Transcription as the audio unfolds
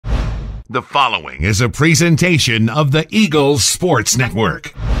The following is a presentation of the Eagles Sports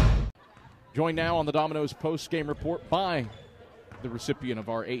Network. Joined now on the Domino's post-game report by the recipient of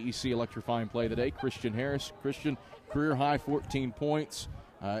our AEC Electrifying Play of the Day, Christian Harris. Christian, career-high 14 points.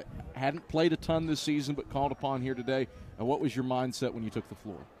 Hadn't played a ton this season, but called upon here today. What was your mindset when you took the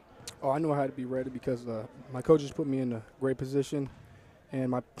floor? I knew I had to be ready because my coaches put me in a great position,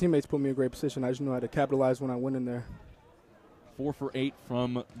 and my teammates put me in a great position. I just knew how to capitalize when I went in there. 4 for 8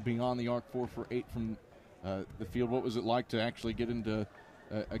 from beyond the arc, 4 for 8 from the field. What was it like to actually get into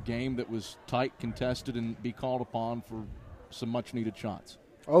a game that was tight, contested, and be called upon for some much-needed shots?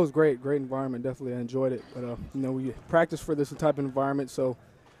 Oh, it was great environment. Definitely, I enjoyed it. But we practice for this type of environment, so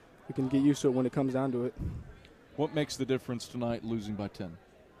we can get used to it when it comes down to it. What makes the difference tonight, losing by 10?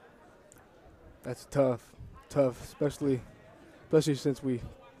 That's tough, especially since we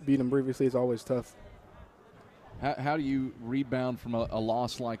beat them previously. It's always tough. How do you rebound from a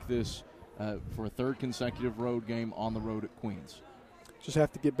loss like this for a third consecutive road game on the road at Queens? Just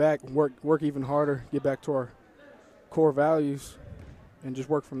have to get back, work even harder, get back to our core values, and just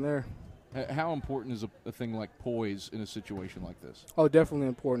work from there. How important is a thing like poise in a situation like this? Oh, definitely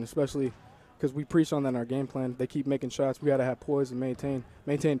important, especially because we preach on that in our game plan. They keep making shots. We got to have poise and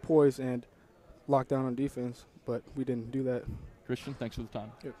maintain poise and lock down on defense, but we didn't do that. Christian, thanks for the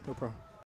time. Yep, no problem.